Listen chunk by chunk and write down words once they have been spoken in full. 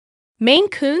Maine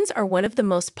Coons are one of the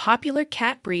most popular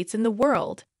cat breeds in the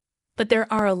world, but there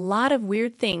are a lot of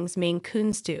weird things Maine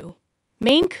Coons do.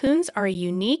 Maine Coons are a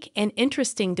unique and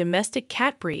interesting domestic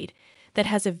cat breed that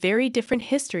has a very different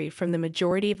history from the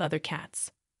majority of other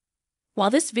cats. While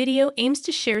this video aims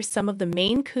to share some of the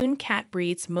Maine Coon cat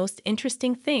breed's most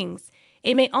interesting things,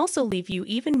 it may also leave you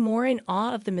even more in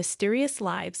awe of the mysterious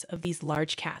lives of these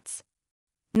large cats.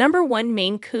 Number 1.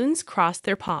 Maine Coons cross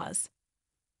their paws.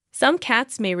 Some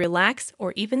cats may relax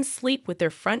or even sleep with their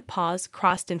front paws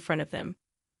crossed in front of them.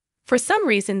 For some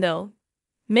reason, though,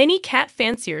 many cat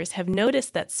fanciers have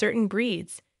noticed that certain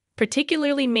breeds,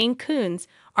 particularly Maine Coons,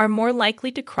 are more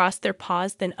likely to cross their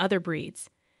paws than other breeds.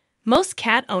 Most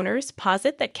cat owners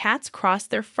posit that cats cross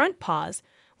their front paws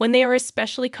when they are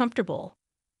especially comfortable.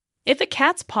 If a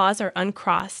cat's paws are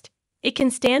uncrossed, it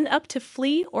can stand up to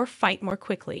flee or fight more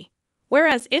quickly,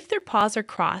 whereas if their paws are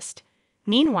crossed,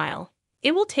 meanwhile,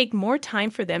 it will take more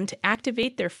time for them to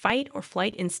activate their fight or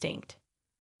flight instinct.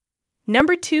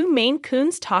 Number 2. Maine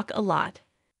Coons talk a lot.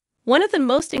 One of the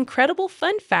most incredible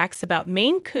fun facts about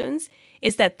Maine Coons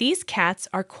is that these cats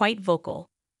are quite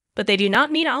vocal, but they do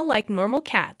not meow like normal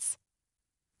cats.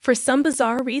 For some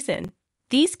bizarre reason,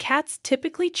 these cats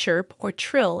typically chirp or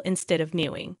trill instead of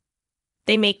mewing.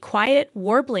 They make quiet,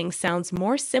 warbling sounds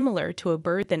more similar to a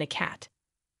bird than a cat.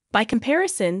 By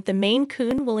comparison, the Maine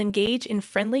Coon will engage in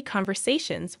friendly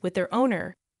conversations with their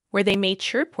owner, where they may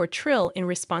chirp or trill in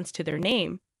response to their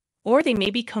name, or they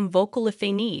may become vocal if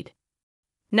they need.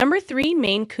 Number 3.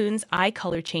 Maine Coon's eye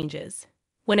color changes.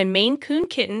 When a Maine Coon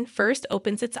kitten first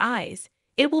opens its eyes,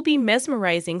 it will be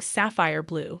mesmerizing sapphire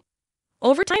blue.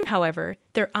 Over time, however,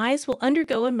 their eyes will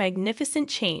undergo a magnificent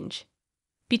change.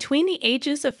 Between the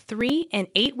ages of 3 and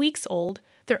 8 weeks old,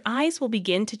 their eyes will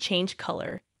begin to change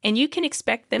color, and you can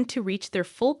expect them to reach their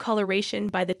full coloration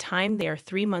by the time they are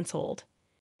 3 months old.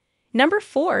 Number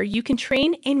 4. You can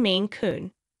train a Maine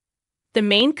Coon. The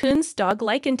Maine Coon's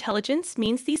dog-like intelligence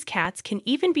means these cats can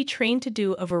even be trained to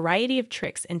do a variety of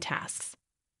tricks and tasks.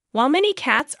 While many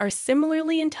cats are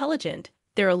similarly intelligent,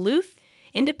 their aloof,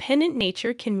 independent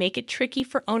nature can make it tricky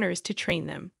for owners to train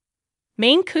them.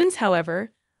 Maine Coons,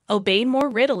 however, obey more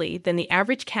readily than the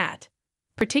average cat,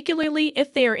 particularly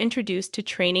if they are introduced to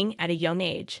training at a young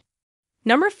age.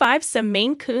 Number 5. Some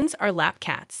Maine Coons are lap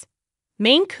cats.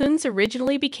 Maine Coons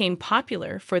originally became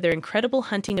popular for their incredible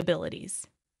hunting abilities.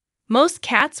 Most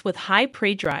cats with high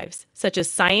prey drives, such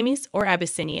as Siamese or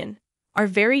Abyssinian, are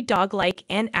very dog-like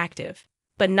and active,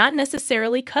 but not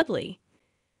necessarily cuddly.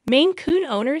 Maine Coon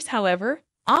owners, however,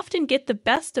 often get the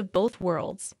best of both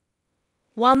worlds.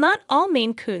 While not all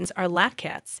Maine Coons are lap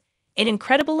cats, an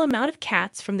incredible amount of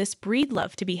cats from this breed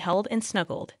love to be held and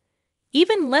snuggled.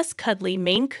 Even less cuddly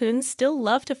Maine Coons still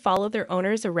love to follow their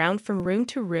owners around from room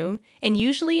to room and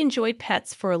usually enjoy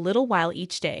pets for a little while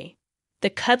each day. The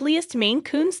cuddliest Maine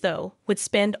Coons, though, would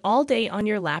spend all day on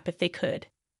your lap if they could.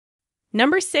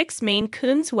 Number 6. Maine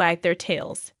Coons wag their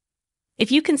tails.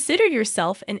 If you consider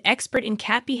yourself an expert in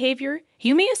cat behavior,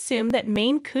 you may assume that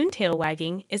Maine Coon tail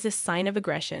wagging is a sign of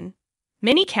aggression.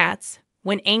 Many cats,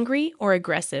 when angry or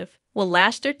aggressive, will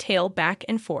lash their tail back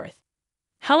and forth.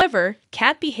 However,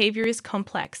 cat behavior is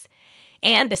complex,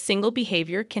 and a single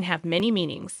behavior can have many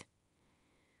meanings.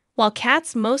 While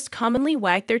cats most commonly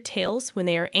wag their tails when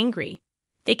they are angry,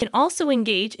 they can also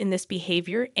engage in this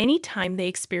behavior anytime they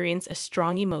experience a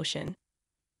strong emotion.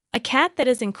 A cat that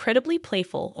is incredibly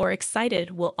playful or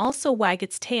excited will also wag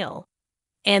its tail,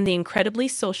 and the incredibly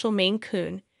social Maine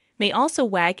Coon may also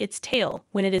wag its tail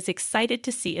when it is excited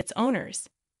to see its owners.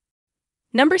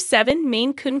 Number 7.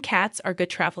 Maine Coon cats are good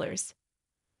travelers.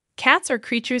 Cats are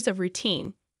creatures of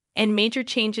routine, and major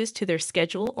changes to their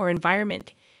schedule or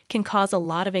environment can cause a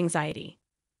lot of anxiety.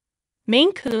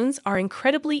 Maine Coons are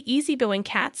incredibly easygoing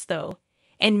cats, though,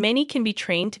 and many can be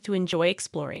trained to enjoy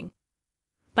exploring.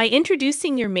 By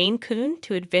introducing your Maine Coon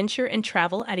to adventure and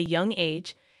travel at a young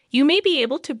age, you may be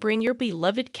able to bring your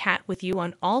beloved cat with you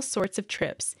on all sorts of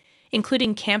trips,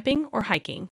 including camping or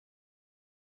hiking.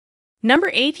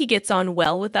 Number 8. He gets on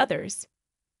well with others.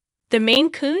 The Maine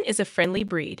Coon is a friendly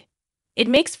breed. It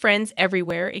makes friends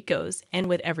everywhere it goes and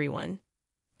with everyone.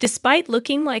 Despite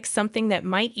looking like something that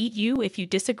might eat you if you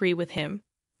disagree with him,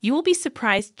 you will be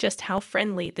surprised just how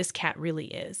friendly this cat really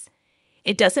is.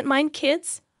 It doesn't mind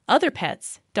kids, other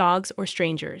pets, dogs, or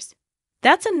strangers.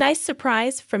 That's a nice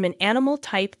surprise from an animal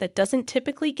type that doesn't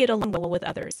typically get along well with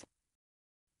others.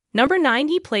 Number 9.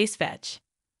 He plays fetch.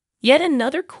 Yet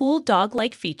another cool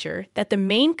dog-like feature that the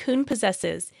Maine Coon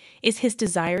possesses is his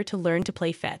desire to learn to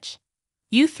play fetch.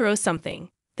 You throw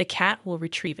something, the cat will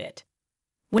retrieve it.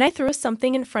 When I throw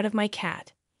something in front of my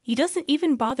cat, he doesn't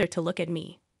even bother to look at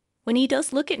me. When he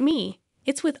does look at me,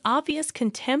 It's with obvious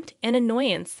contempt and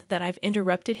annoyance that I've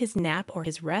interrupted his nap or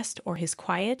his rest or his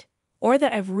quiet, or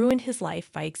that I've ruined his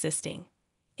life by existing.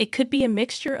 It could be a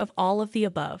mixture of all of the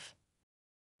above.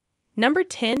 Number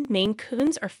 10, Maine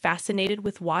Coons are fascinated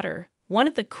with water. One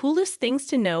of the coolest things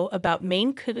to know about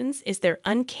Maine Coons is their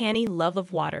uncanny love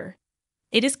of water.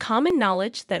 It is common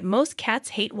knowledge that most cats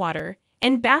hate water,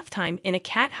 and bath time in a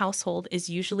cat household is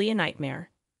usually a nightmare.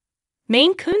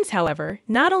 Maine Coons, however,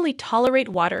 not only tolerate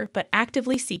water but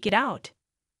actively seek it out.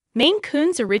 Maine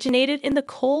Coons originated in the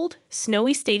cold,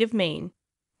 snowy state of Maine,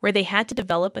 where they had to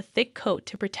develop a thick coat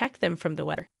to protect them from the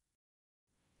weather.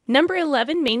 Number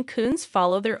 11, Maine Coons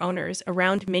follow their owners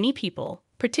around. Many people,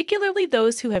 particularly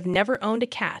those who have never owned a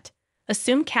cat,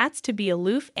 assume cats to be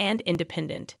aloof and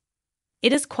independent.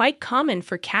 It is quite common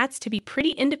for cats to be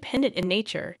pretty independent in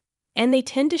nature, and they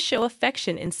tend to show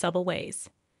affection in subtle ways.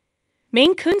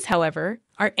 Maine Coons, however,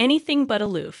 are anything but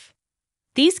aloof.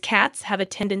 These cats have a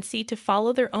tendency to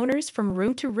follow their owners from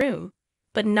room to room,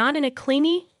 but not in a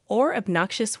clingy or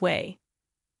obnoxious way.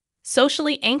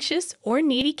 Socially anxious or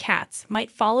needy cats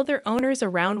might follow their owners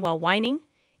around while whining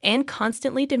and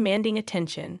constantly demanding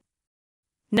attention.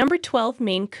 Number 12,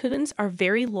 Maine Coons are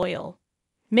very loyal.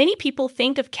 Many people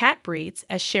think of cat breeds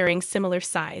as sharing similar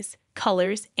size,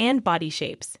 colors, and body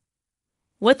shapes.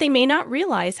 What they may not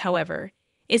realize, however,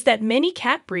 is that many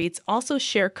cat breeds also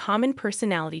share common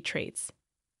personality traits.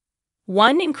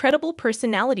 One incredible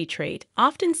personality trait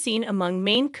often seen among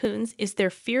Maine Coons is their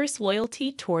fierce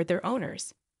loyalty toward their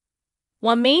owners.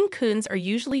 While Maine Coons are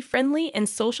usually friendly and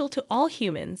social to all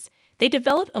humans, they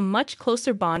develop a much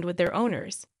closer bond with their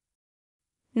owners.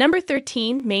 Number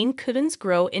 13, Maine Coons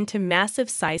grow into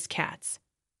massive-sized cats.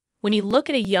 When you look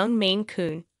at a young Maine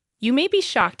Coon, you may be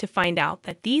shocked to find out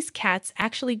that these cats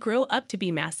actually grow up to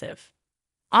be massive.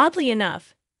 Oddly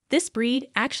enough, this breed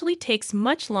actually takes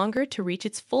much longer to reach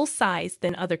its full size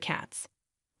than other cats.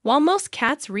 While most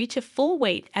cats reach a full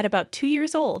weight at about 2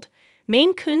 years old,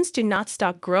 Maine Coons do not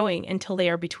stop growing until they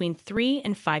are between 3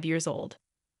 and 5 years old.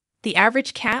 The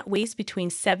average cat weighs between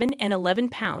 7 and 11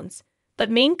 pounds, but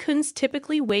Maine Coons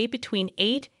typically weigh between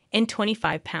 8 and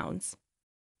 25 pounds.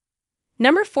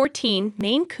 Number 14,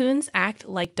 Maine Coons act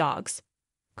like dogs.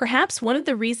 Perhaps one of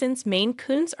the reasons Maine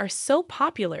Coons are so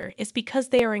popular is because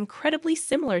they are incredibly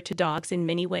similar to dogs in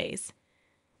many ways.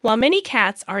 While many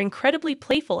cats are incredibly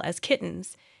playful as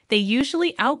kittens, they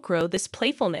usually outgrow this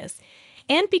playfulness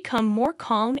and become more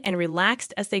calm and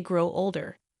relaxed as they grow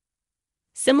older.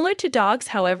 Similar to dogs,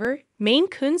 however, Maine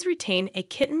Coons retain a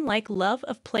kitten-like love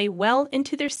of play well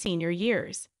into their senior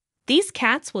years. These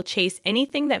cats will chase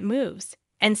anything that moves,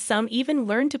 and some even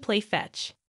learn to play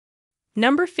fetch.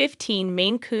 Number 15,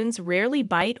 Maine Coons rarely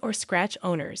bite or scratch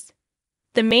owners.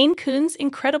 The Maine Coons'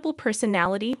 incredible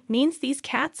personality means these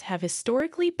cats have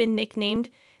historically been nicknamed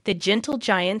the gentle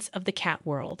giants of the cat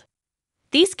world.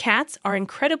 These cats are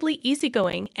incredibly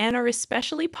easygoing and are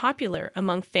especially popular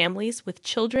among families with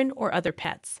children or other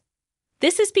pets.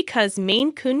 This is because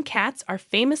Maine Coon cats are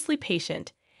famously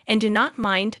patient and do not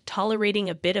mind tolerating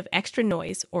a bit of extra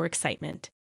noise or excitement.